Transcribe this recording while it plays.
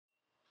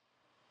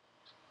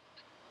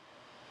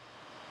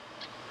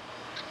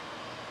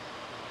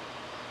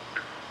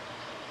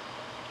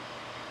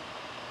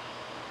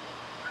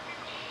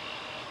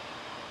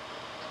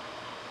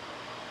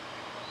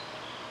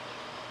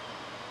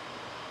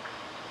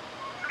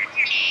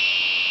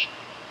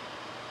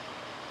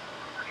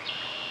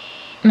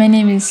My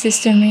name is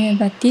Sister Maria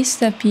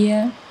Battista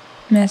Pia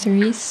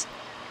Mazzarese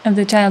of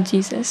the Child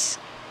Jesus.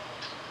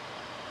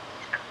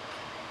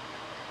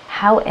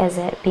 How is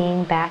it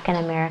being back in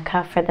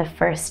America for the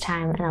first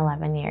time in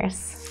 11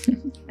 years?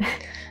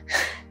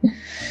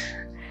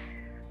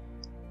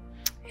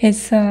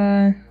 It's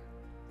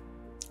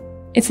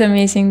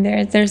amazing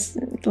there. There's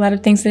a lot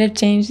of things that have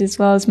changed, as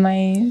well as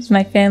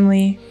my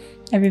family.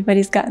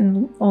 Everybody's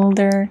gotten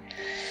older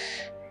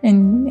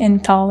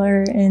and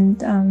taller, and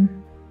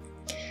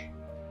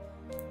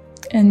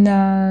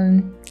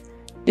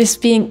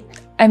just being,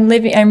 I'm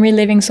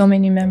reliving so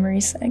many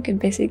memories, I could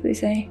basically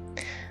say.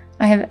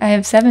 I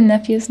have 7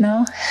 nephews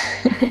now,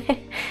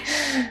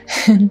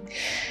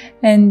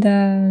 and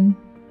a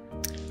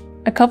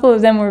couple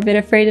of them were a bit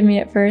afraid of me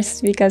at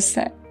first because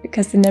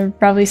they've never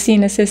probably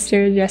seen a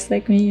sister dressed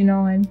like me,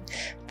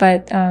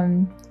 but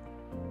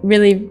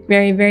really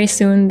very, very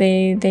soon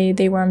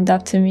they warmed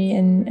up to me,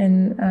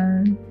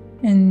 and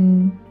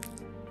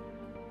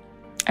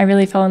I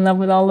really fell in love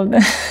with all of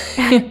them.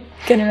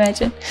 Can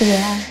imagine.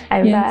 Yeah,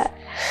 I bet.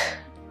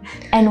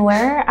 And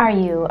where are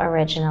you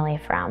originally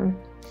from?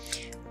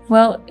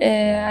 Well,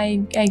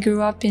 I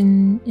grew up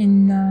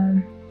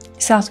in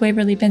South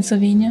Waverly,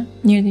 Pennsylvania,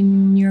 near the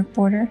New York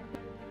border.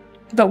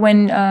 But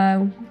when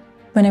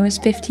I was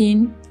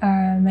 15,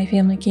 my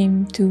family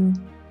came to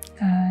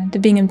the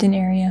Binghamton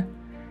area,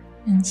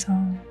 and so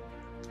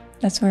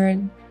that's where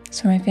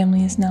my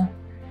family is now.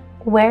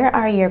 Where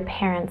are your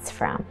parents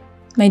from?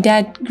 My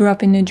dad grew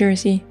up in New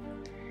Jersey,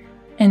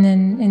 and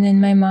then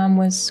my mom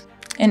was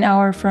an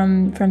hour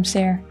from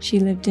Sayre. She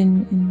lived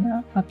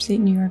in upstate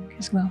New York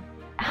as well.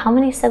 How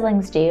many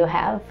siblings do you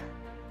have?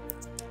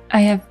 I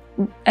have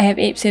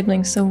 8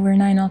 siblings, so we're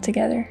 9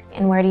 altogether.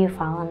 And where do you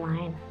fall in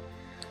line?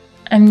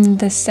 I'm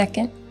the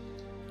second.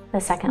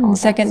 The second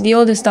oldest? The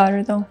oldest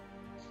daughter, though.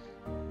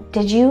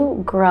 Did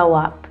you grow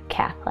up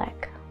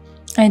Catholic?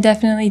 I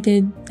definitely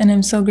did, and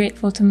I'm so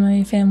grateful to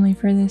my family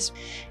for this,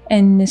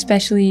 and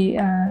especially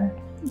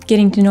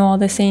getting to know all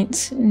the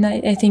saints. And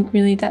I think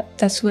really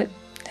that's what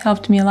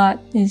helped me a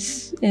lot,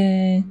 is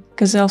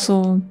because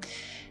also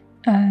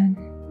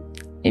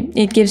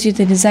it gives you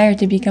the desire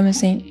to become a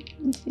saint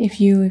if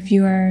you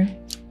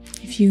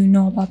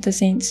know about the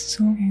saints.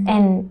 So.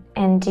 And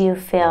do you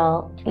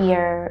feel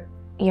your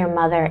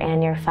mother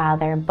and your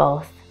father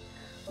both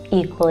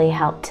equally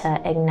helped to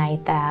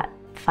ignite that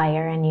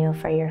fire in you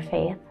for your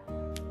faith?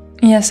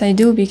 Yes, I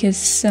do,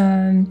 because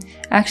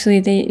actually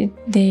they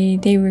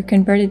were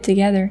converted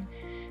together,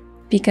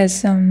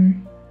 because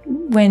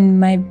when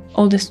my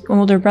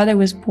older brother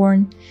was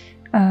born,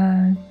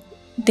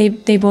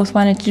 they both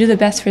wanted to do the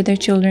best for their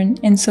children,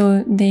 and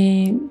so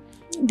they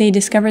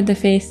discovered the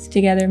faith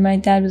together. My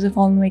dad was a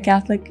fallen away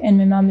Catholic, and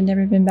my mom had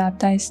never been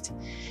baptized,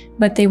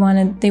 but they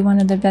wanted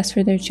the best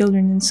for their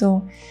children, and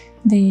so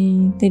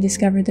they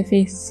discovered the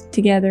faith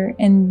together,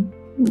 and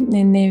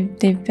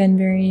they've been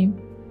very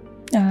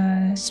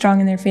strong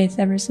in their faith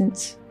ever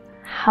since.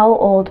 How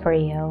old were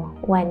you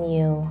when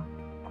you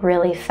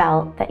really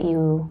felt that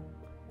you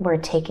were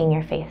taking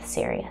your faith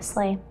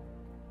seriously?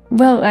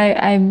 Well,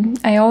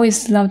 I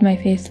always loved my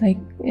faith. Like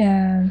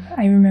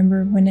I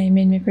remember when I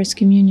made my first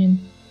communion,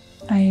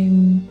 I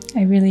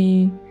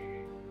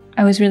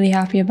was really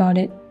happy about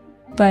it.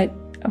 But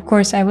of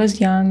course, I was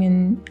young,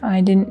 and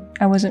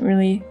I wasn't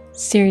really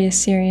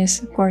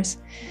serious. Of course,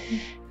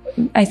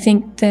 I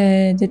think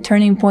the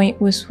turning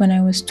point was when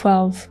I was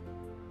 12.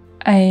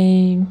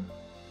 I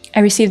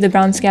received the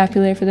brown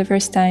scapular for the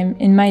first time,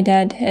 and my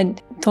dad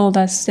had told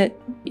us that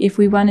if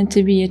we wanted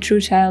to be a true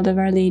child of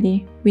Our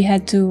Lady, we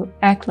had to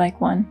act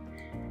like one.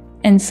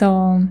 And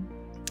so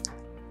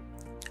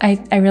I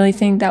really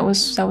think that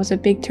was a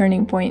big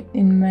turning point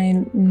in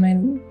my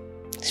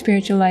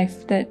spiritual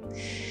life, that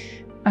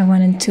I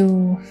wanted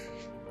to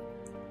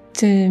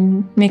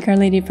make Our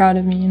Lady proud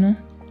of me,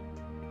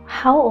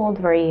 How old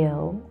were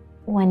you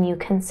when you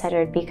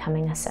considered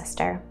becoming a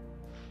sister?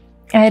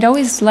 I had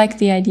always liked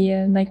the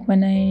idea, like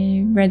when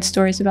I read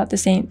stories about the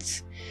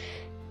saints.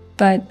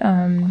 But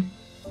when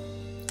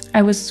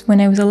I was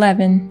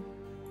 11,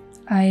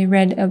 I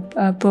read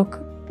a book.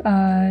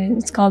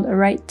 It's called A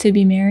Right to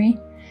be Mary,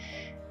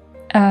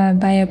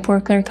 by a poor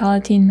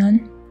Clericallatine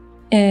nun.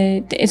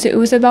 It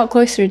was about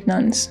cloistered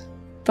nuns,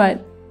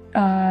 but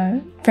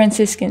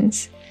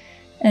Franciscans,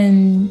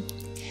 and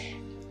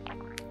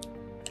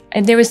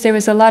there was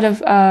a lot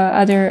of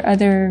other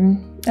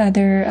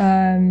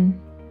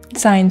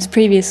signs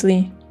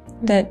previously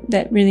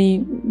that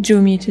really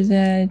drew me to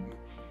the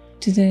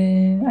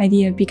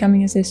idea of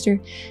becoming a sister,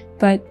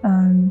 but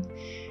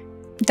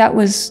that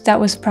was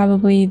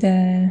probably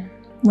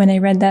when I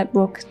read that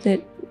book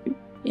that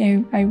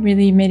I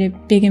really made a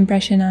big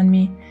impression on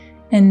me,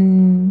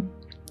 and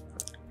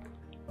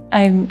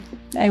I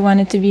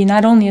wanted to be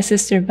not only a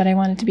sister, but I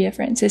wanted to be a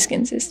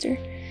Franciscan sister.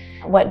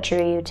 What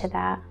drew you to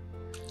that?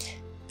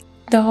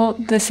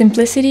 The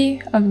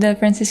simplicity of the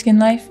Franciscan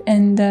life,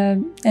 and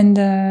the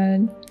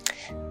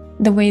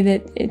way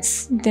that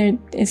it's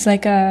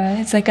like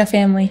a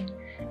family,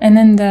 and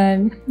then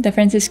the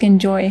Franciscan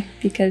joy,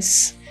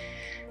 because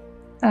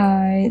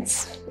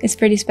It's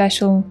pretty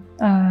special.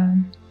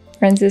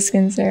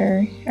 Franciscans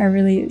are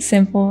really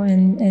simple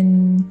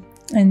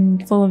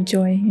and full of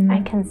joy. You know?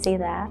 I can see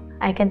that.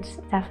 I can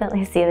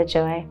definitely see the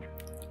joy.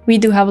 We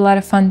do have a lot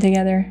of fun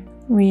together.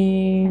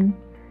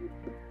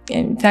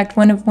 In fact,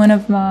 one of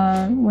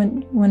our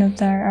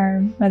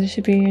Mother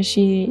Superiors,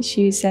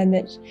 she said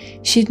that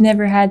she'd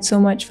never had so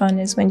much fun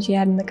as when she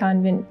had in the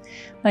convent.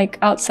 Like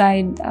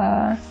outside,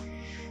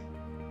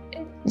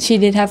 she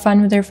did have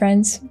fun with her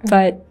friends,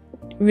 but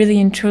really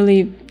and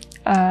truly,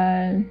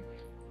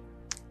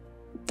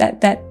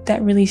 that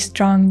really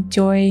strong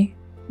joy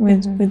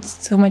with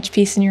so much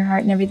peace in your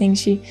heart and everything.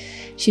 She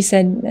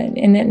said,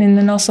 and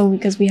then also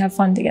because we have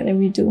fun together,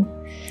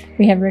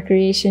 we have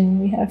recreation,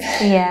 we have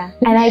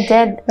and I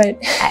did. But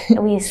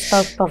we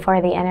spoke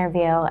before the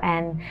interview,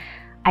 and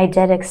I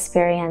did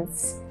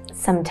experience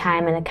some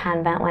time in a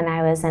convent when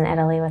I was in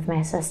Italy with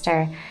my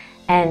sister.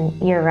 And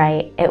you're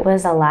right, it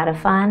was a lot of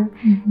fun,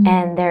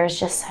 and there's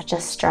just such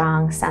a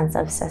strong sense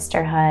of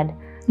sisterhood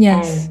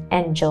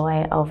and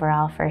joy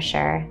overall, for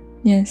sure.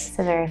 Yes. It's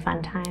a very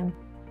fun time.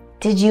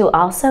 Did you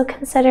also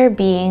consider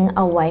being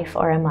a wife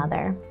or a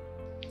mother?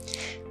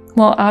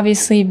 Well,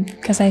 obviously,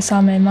 because I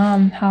saw my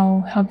mom,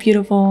 how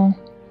beautiful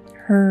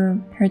her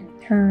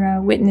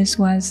witness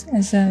was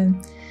as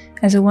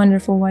a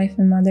wonderful wife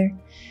and mother.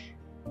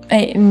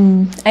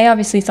 I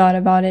obviously thought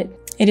about it.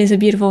 It is a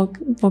beautiful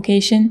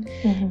vocation,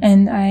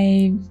 and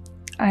I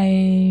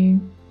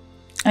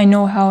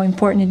know how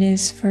important it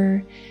is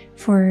to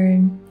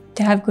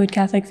have good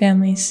Catholic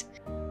families.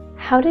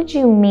 How did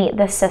you meet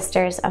the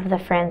Sisters of the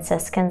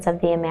Franciscans of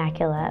the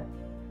Immaculate?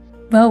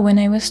 Well, when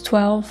I was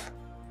 12,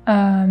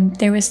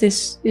 there was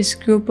this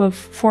group of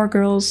 4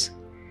 girls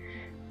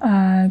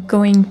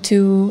going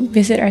to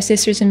visit our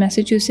sisters in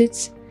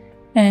Massachusetts,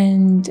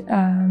 and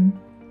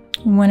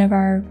one of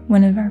our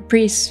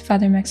priests,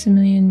 Father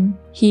Maximilian,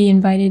 he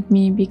invited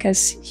me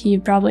because he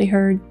had probably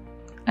heard.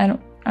 I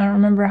don't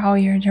remember how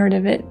he had heard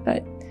of it,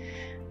 but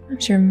I'm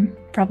sure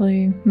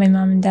probably my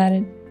mom and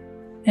dad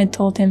had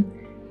told him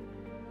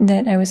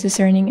that I was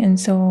discerning, and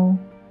so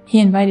he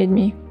invited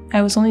me.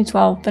 I was only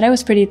 12, but I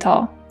was pretty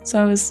tall,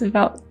 so I was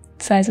about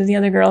the size of the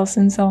other girls,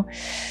 and so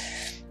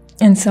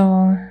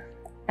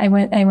I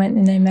went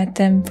and I met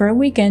them for a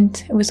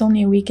weekend. It was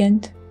only a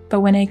weekend, but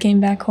when I came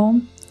back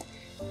home,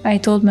 I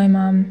told my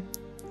mom,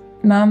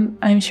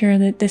 I'm sure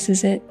that this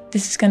is it.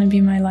 This is going to be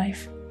my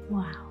life.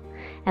 Wow.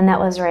 And that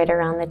was right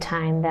around the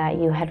time that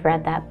you had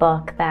read that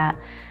book that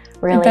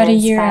really About a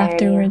inspired year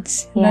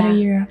afterwards. you. About a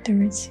year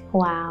afterwards.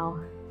 Wow.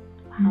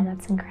 Wow,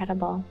 that's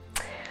incredible.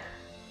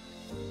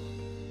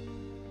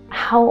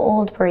 How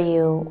old were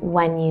you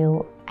when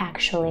you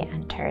actually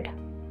entered?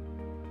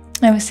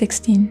 I was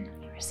 16.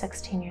 You were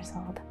 16 years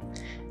old.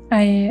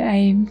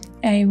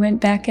 I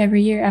went back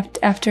every year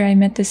after I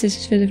met the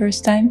sisters for the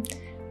first time.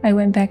 I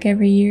went back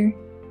every year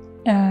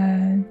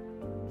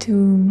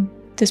to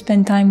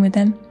spend time with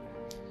them,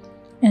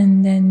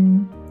 and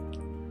then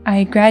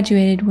I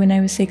graduated when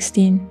I was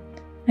 16.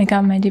 I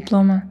got my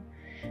diploma,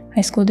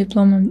 high school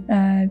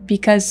diploma,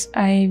 because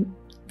I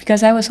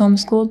was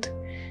homeschooled.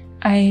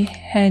 I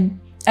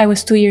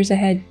was 2 years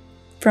ahead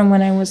from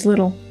when I was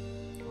little.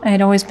 I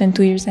had always been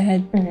 2 years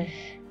ahead.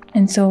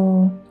 And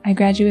so I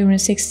graduated when I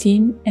was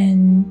 16,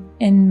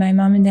 and my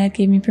mom and dad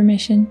gave me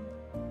permission,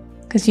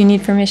 because you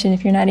need permission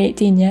if you're not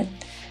 18 yet.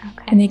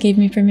 Okay. And they gave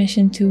me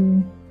permission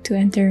to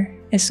enter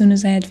as soon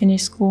as I had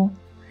finished school.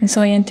 And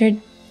so I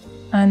entered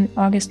on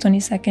August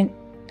 22nd,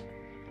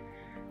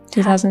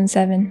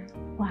 2007.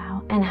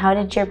 Wow. And how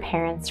did your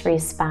parents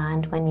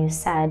respond when you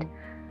said,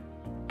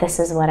 this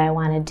is what I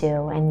want to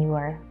do, and you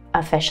were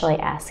officially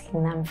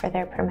asking them for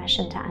their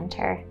permission to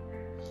enter?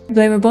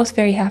 They were both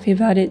very happy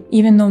about it,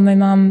 even though my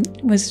mom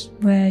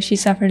she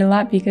suffered a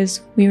lot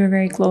because we were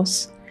very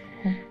close,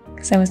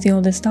 because I was the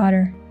oldest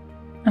daughter.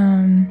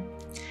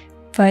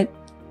 But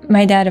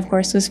my dad, of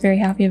course, was very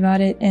happy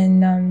about it,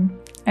 and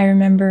I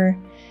remember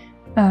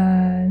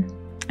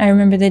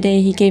the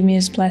day he gave me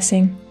his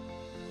blessing,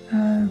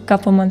 a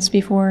couple months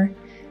before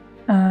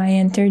I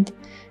entered,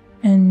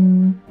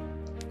 and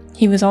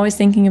he was always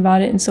thinking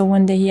about it. And so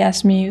one day he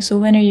asked me, "So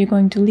when are you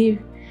going to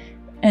leave?"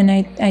 And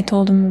I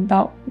told him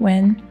about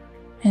when,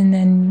 and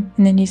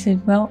then he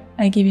said, "Well,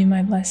 I give you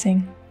my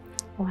blessing."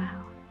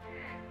 Wow.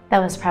 That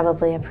was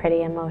probably a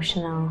pretty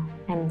emotional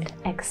and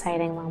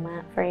exciting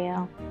moment for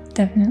you.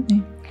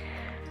 Definitely.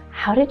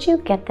 How did you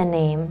get the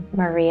name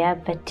Maria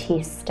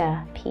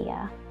Battista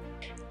Pia?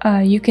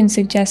 You can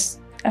suggest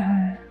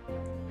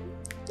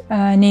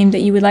a name that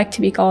you would like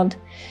to be called.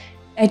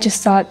 I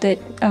just thought that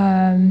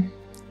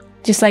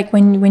just like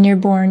when you're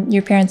born,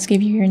 your parents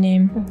give you your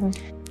name.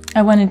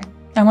 I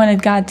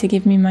wanted God to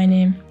give me my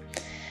name,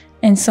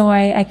 and so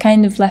I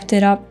kind of left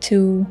it up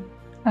to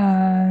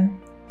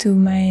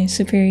my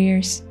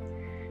superiors.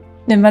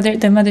 The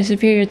mother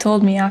superior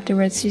told me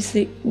afterwards.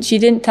 She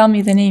didn't tell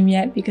me the name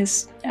yet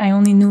because I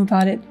only knew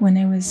about it when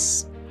I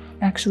was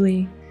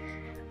actually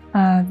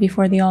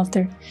before the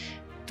altar.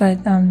 But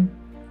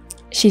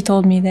she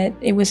told me that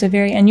it was a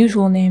very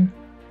unusual name,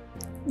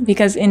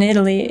 because in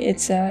Italy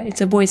it's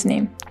a boy's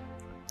name.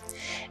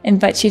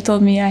 But she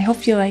told me, I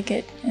hope you like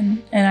it,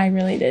 and I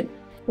really did.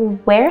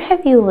 Where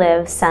have you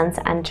lived since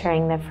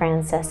entering the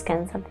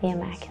Franciscans of the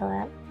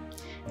Immaculate?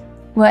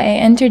 Well, I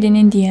entered in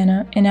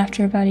Indiana, and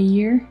after about a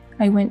year,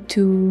 I went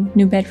to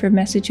New Bedford,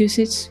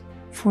 Massachusetts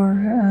for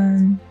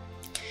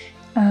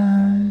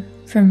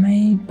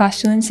my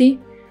postulancy.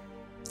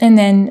 And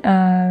then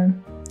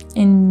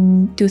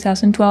in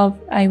 2012,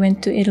 I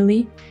went to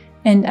Italy,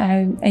 and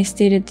I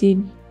stayed at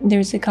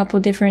there's a couple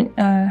different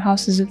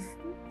houses of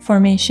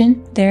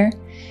formation there.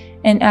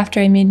 And after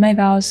I made my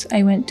vows,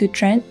 I went to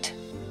Trent,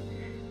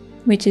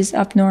 which is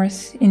up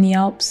north in the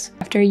Alps.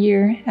 After a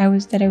year I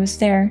was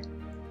there,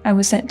 I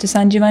was sent to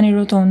San Giovanni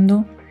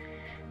Rotondo,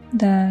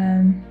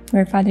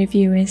 where Padre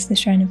Pio is, the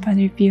shrine of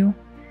Padre Pio.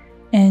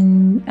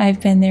 And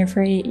I've been there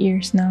for 8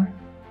 years now.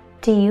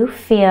 Do you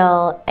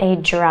feel a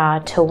draw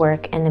to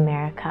work in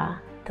America,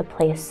 the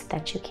place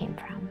that you came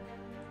from?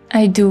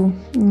 I do.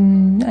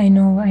 I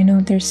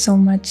know there's so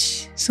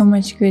much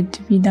good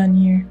to be done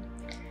here,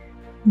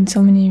 and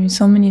so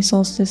many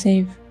souls to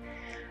save.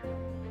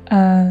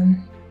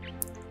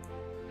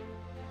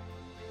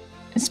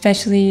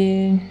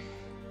 Especially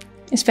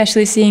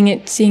seeing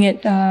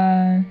it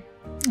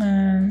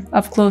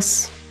up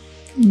close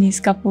in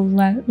these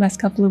last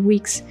couple of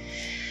weeks.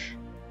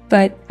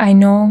 But I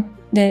know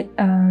that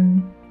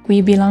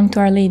we belong to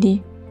Our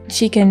Lady.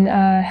 She can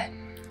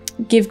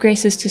give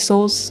graces to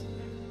souls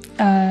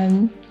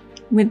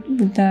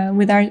with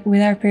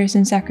our prayers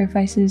and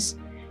sacrifices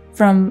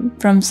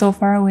from so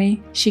far away.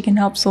 She can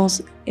help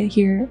souls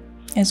here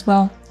as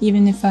well,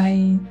 even if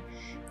I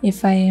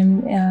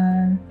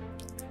am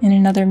in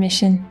another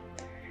mission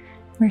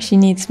where she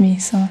needs me.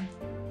 So,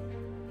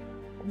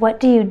 what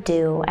do you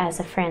do as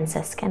a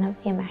Franciscan of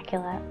the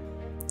Immaculate?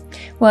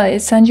 Well,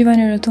 at San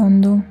Giovanni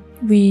Rotondo,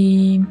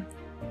 we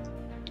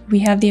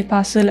have the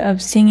apostle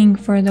of singing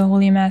for the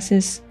Holy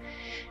Masses,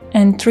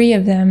 and 3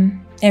 of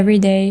them every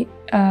day.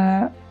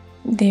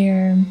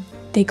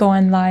 They go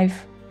on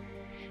live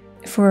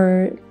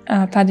for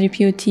Padre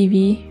Pio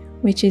TV,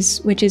 which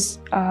is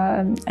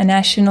a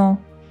national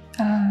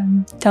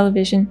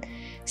television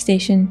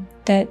station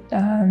that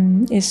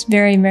is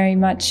very, very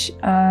much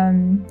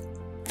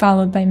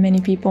followed by many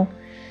people.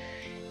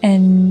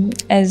 And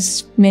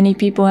as many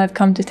people have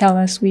come to tell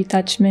us, we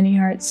touch many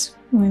hearts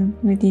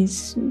with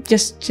these,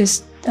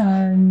 just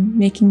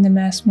making the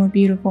Mass more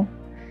beautiful.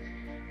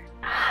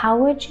 How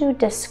would you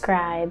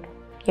describe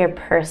your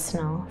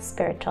personal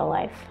spiritual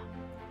life?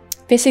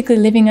 Basically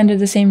living under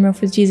the same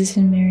roof with Jesus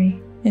and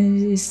Mary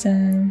is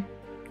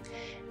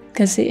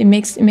because it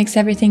makes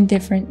everything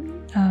different.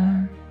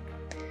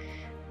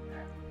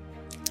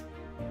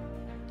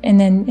 And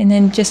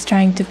then just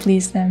trying to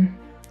please them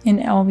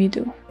in all we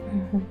do.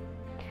 Mm-hmm.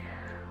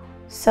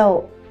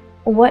 So,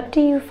 what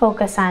do you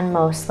focus on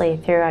mostly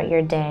throughout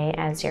your day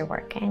as you're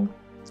working?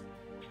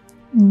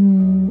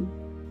 The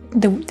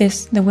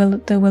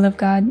will of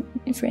God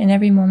in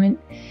every moment,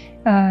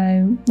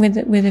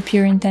 with a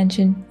pure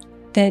intention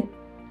that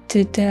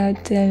to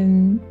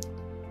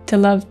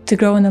love, to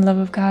grow in the love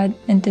of God,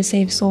 and to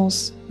save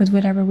souls with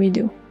whatever we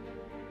do.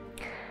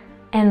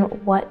 And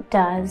what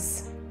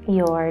does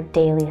your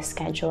daily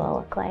schedule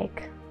look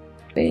like?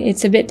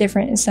 It's a bit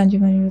different in San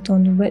Giovanni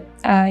Rotondo, but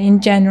in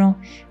general,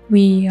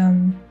 we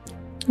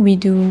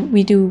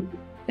do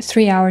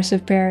 3 hours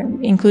of prayer,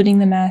 including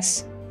the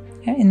Mass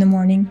in the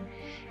morning,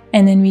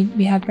 and then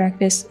we have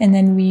breakfast, and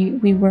then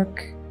we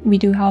work. We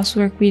do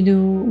housework. We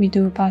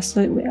do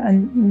apostolate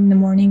in the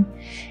morning,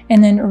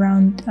 and then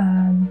around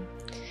 1,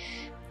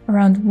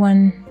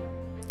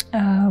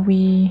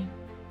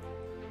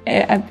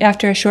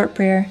 after a short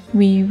prayer,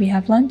 we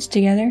have lunch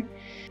together.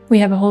 We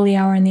have a holy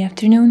hour in the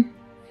afternoon,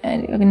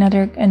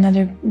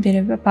 another bit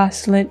of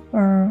apostolate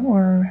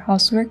or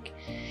housework,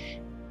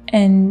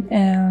 and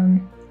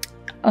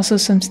also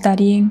some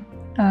studying.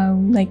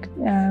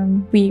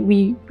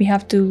 We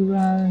have to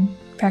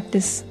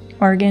practice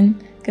organ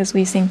because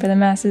we sing for the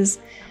Masses.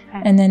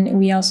 Okay. And then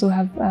we also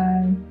have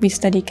we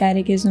study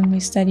catechism. We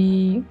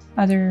study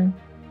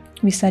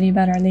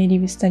about Our Lady.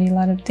 We study a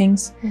lot of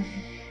things. Mm-hmm.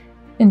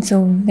 And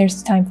so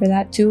there's time for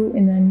that too.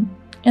 And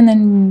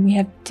then we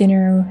have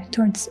dinner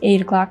towards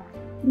 8 o'clock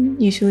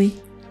usually.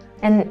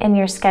 And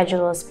your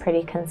schedule is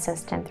pretty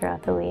consistent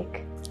throughout the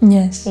week?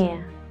 Yes.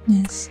 Yeah.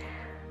 Yes.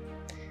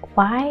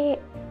 Why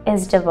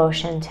is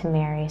devotion to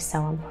Mary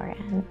so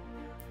important?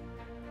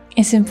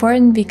 It's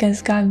important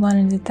because God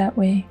wanted it that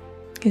way.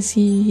 Because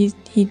he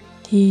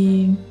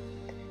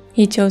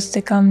chose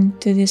to come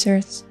to this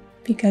earth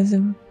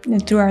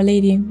through Our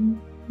Lady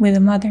with a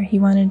mother.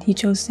 He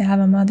chose to have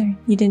a mother.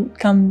 He didn't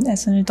come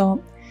as an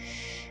adult.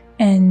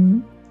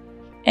 And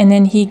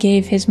then he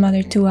gave his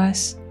mother to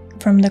us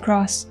from the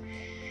cross.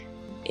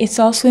 It's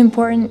also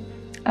important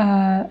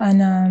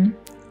on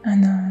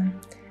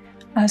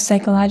a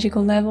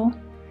psychological level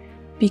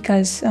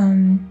because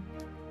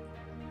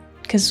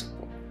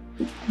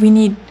we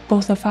need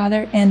both a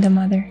father and a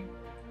mother.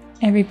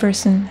 Every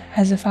person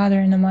has a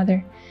father and a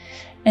mother.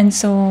 And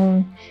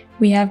so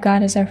we have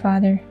God as our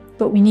father,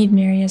 but we need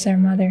Mary as our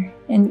mother,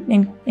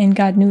 and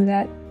God knew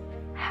that.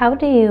 How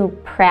do you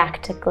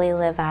practically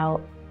live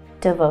out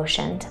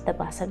devotion to the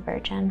Blessed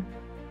Virgin?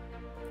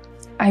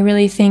 I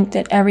really think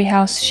that every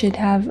house should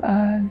have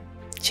a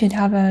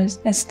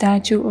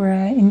statue or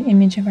an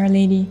image of Our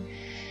Lady,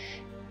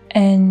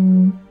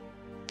 and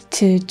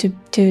to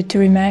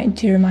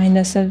remind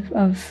us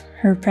of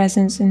her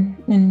presence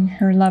and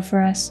her love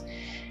for us.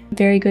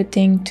 Very good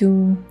thing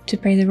to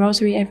pray the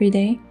Rosary every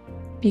day,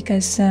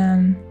 because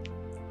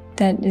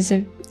that is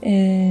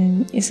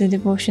a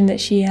devotion that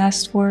she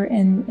asked for,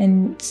 and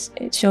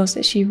it shows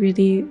that she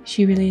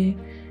really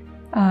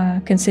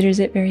considers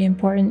it very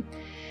important.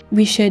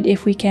 We should,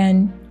 if we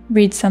can,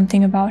 read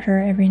something about her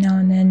every now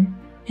and then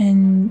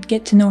and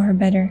get to know her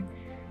better,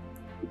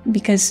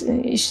 because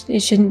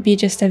it shouldn't be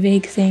just a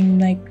vague thing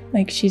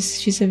like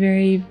she's a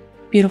very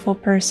beautiful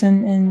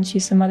person, and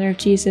she's the mother of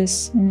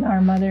Jesus and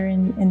our mother,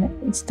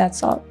 and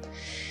that's all.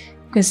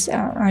 Because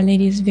Our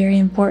Lady is very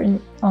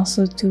important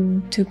also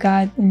to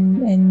God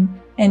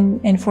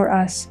and for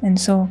us. And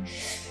so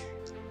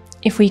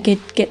if we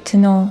could get to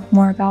know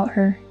more about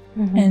her,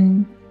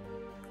 and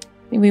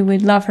we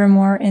would love her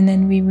more, and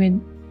then we would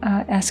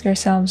ask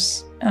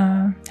ourselves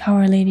how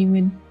Our Lady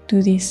would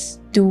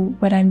do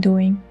what I'm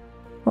doing.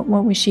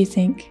 What would she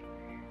think?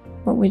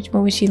 What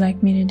would she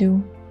like me to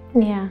do?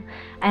 Yeah,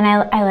 and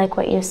I like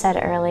what you said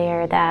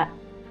earlier, that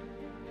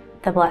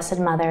the Blessed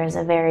Mother is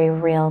a very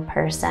real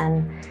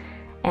person,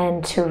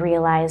 and to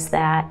realize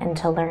that and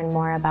to learn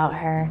more about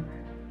her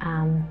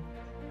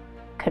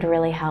could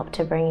really help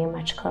to bring you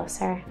much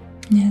closer.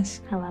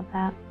 Yes. I love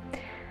that.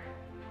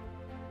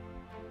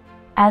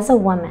 As a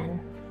woman,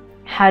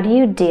 how do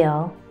you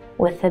deal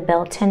with the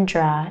built-in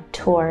draw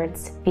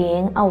towards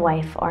being a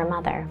wife or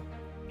mother?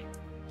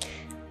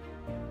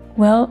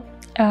 Well,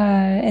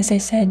 as I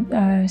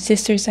said,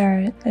 sisters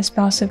are a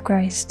spouse of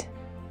Christ.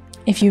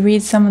 If you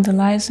read some of the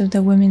lives of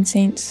the women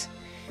saints,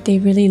 they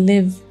really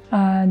live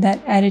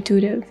that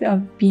attitude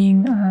of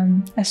being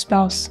a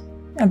spouse,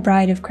 a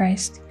bride of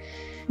Christ.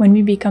 When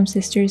we become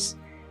sisters,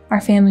 our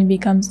family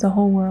becomes the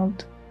whole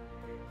world,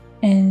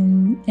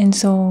 and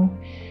so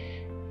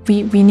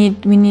we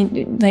need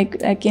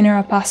like in our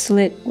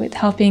apostolate, with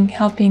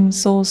helping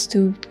souls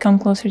to come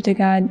closer to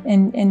God,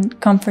 and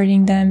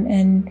comforting them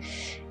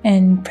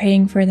and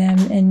praying for them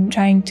and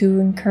trying to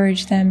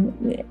encourage them.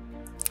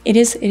 It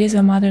is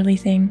a motherly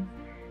thing.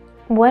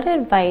 What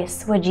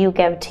advice would you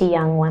give to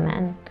young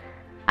women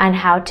on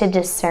how to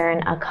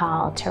discern a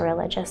call to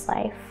religious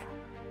life?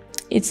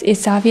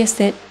 It's obvious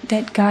that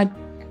God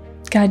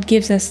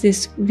gives us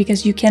this,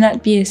 because you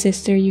cannot be a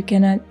sister, you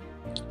cannot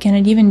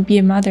even be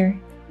a mother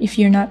if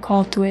you're not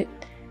called to it,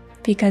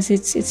 because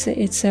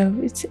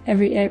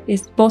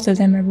both of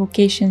them are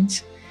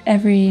vocations.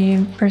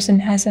 Every person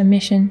has a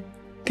mission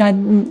God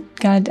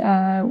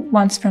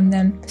wants from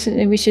them. So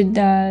we should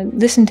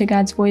listen to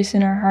God's voice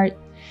in our heart,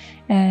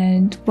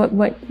 and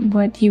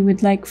what He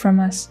would like from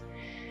us.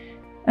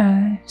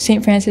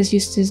 Saint Francis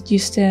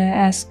used to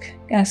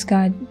ask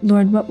God,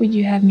 Lord, what would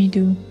you have me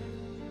do?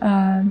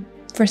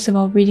 First of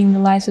all, reading the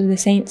lives of the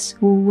saints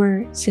who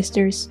were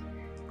sisters,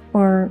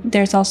 or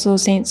there's also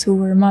saints who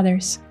were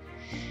mothers,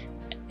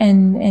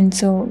 and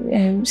so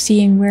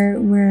seeing where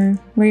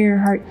your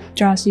heart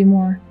draws you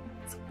more,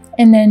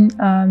 and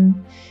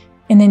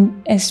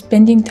then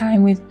spending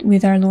time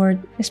with our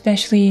Lord.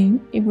 Especially,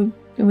 it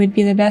would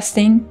be the best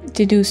thing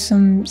to do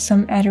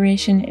some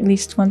adoration at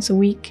least once a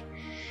week,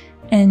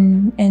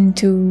 and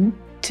to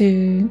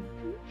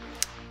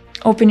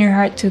open your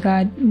heart to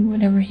God,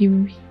 whatever He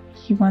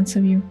wants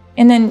of you.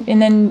 And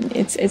then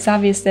it's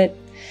obvious that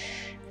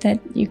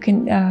you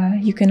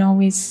can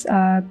always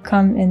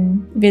come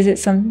and visit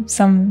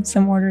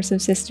some orders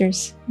of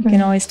sisters. You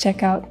can always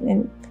check out,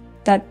 and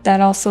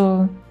that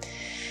also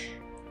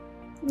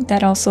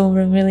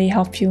will really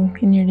help you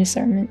in your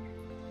discernment.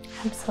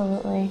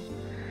 Absolutely.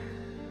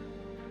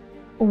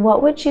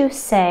 What would you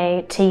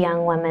say to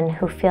young women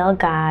who feel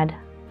God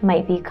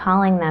might be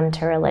calling them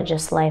to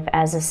religious life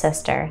as a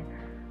sister,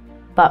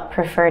 but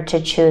prefer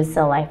to choose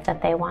the life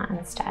that they want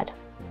instead?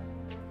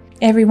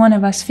 Every one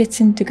of us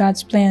fits into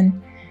God's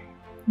plan.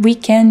 We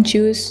can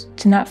choose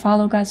to not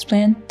follow God's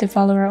plan, to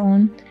follow our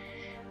own,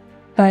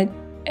 but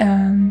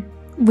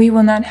we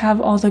will not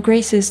have all the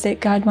graces that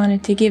God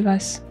wanted to give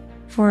us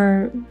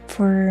for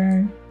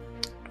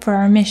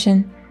our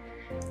mission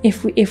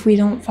if we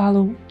don't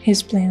follow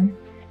His plan.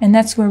 And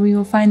that's where we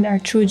will find our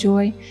true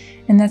joy,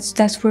 and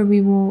that's where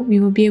we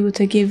will be able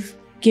to give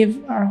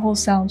our whole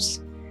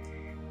selves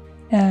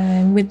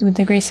with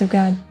the grace of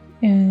God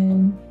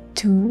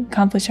to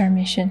accomplish our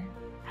mission.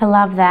 I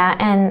love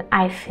that, and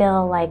I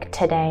feel like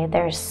today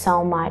there's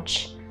so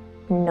much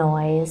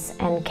noise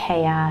and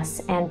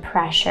chaos and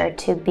pressure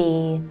to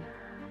be,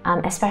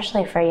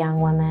 especially for young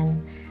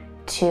women,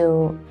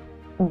 to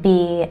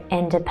be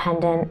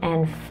independent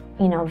and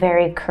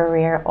very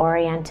career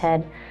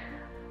oriented.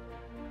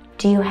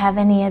 Do you have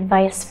any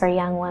advice for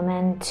young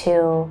women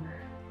to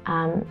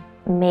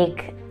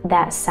make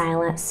that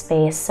silent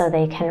space so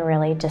they can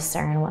really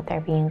discern what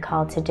they're being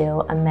called to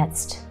do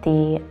amidst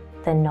the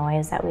the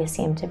noise that we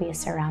seem to be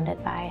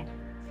surrounded by.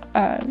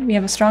 We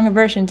have a strong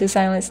aversion to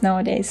silence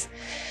nowadays.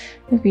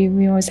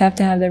 We always have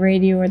to have the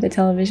radio or the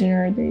television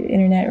or the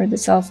internet or the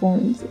cell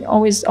phone.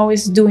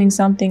 Always doing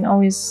something.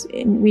 Always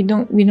we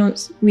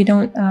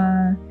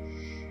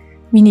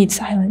need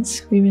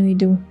silence. We really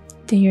do,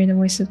 to hear the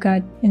voice of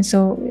God. And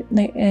so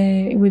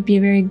it would be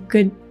a very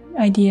good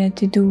idea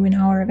to do an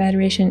hour of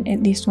adoration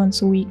at least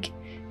once a week.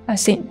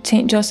 Saint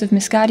Joseph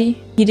Miscati,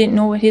 he didn't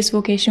know what his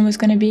vocation was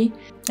going to be.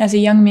 As a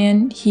young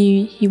man,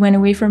 he went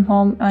away from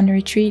home on a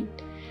retreat,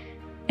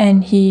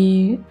 and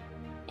he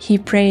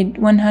prayed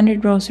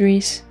 100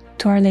 rosaries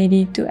to Our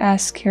Lady to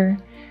ask her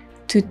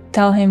to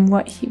tell him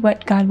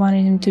what God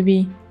wanted him to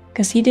be,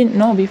 because he didn't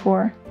know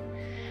before.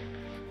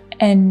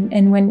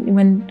 And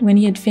when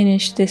he had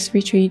finished this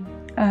retreat,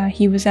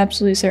 he was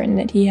absolutely certain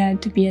that he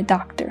had to be a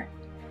doctor,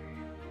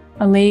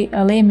 a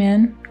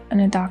layman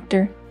and a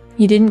doctor.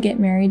 He didn't get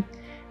married,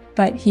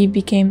 but he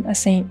became a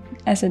saint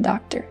as a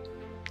doctor.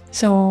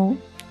 So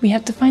we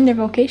have to find our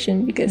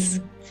vocation, because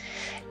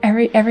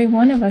every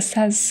one of us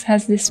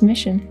has this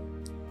mission,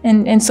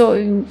 and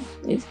so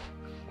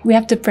we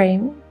have to pray.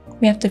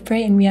 We have to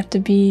pray, and we have to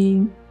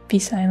be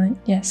silent.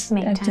 Yes,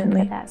 make definitely.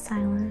 time for that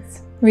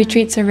silence.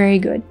 Retreats are very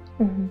good.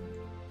 Mm-hmm.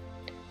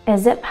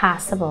 Is it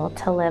possible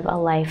to live a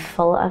life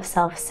full of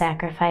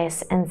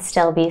self-sacrifice and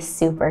still be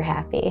super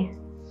happy?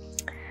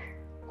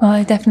 Well,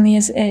 it definitely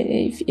is.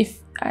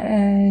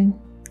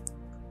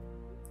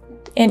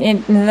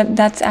 And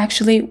that's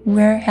actually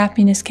where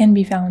happiness can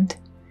be found,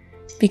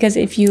 because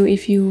if you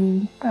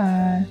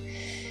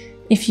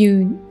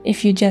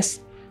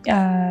just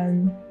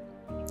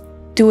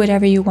do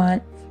whatever you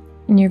want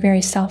and you're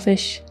very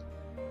selfish,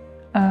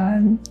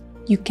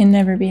 you can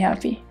never be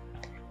happy.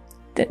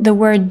 The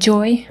word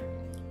joy,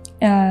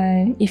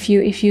 if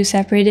you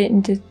separate it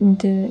into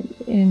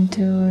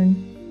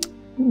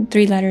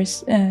 3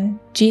 letters: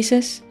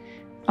 Jesus,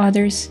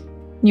 others,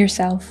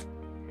 yourself.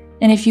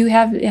 And if you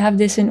have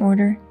this in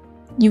order,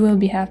 you will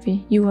be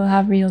happy. You will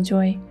have real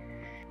joy.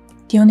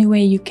 The only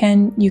way you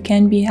can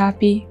be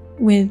happy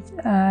with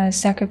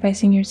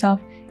sacrificing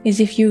yourself is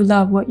if you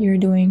love what you're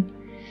doing.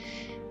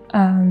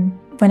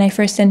 When I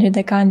first entered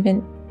the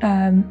convent,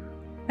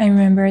 I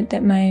remember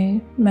that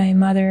my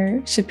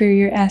mother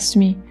superior asked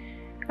me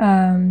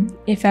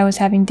if I was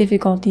having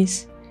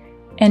difficulties,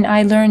 and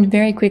I learned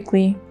very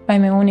quickly by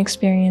my own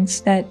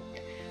experience that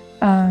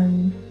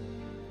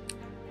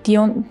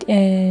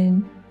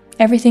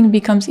everything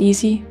becomes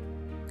easy,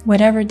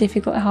 however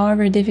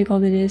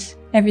difficult it is.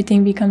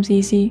 Everything becomes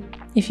easy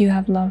if you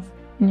have love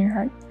in your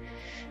heart.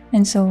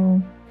 And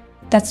so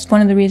that's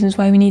one of the reasons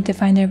why we need to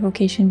find our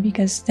vocation,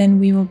 because then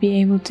we will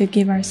be able to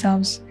give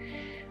ourselves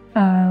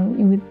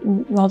with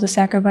all the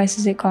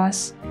sacrifices it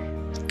costs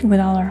with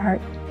all our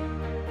heart.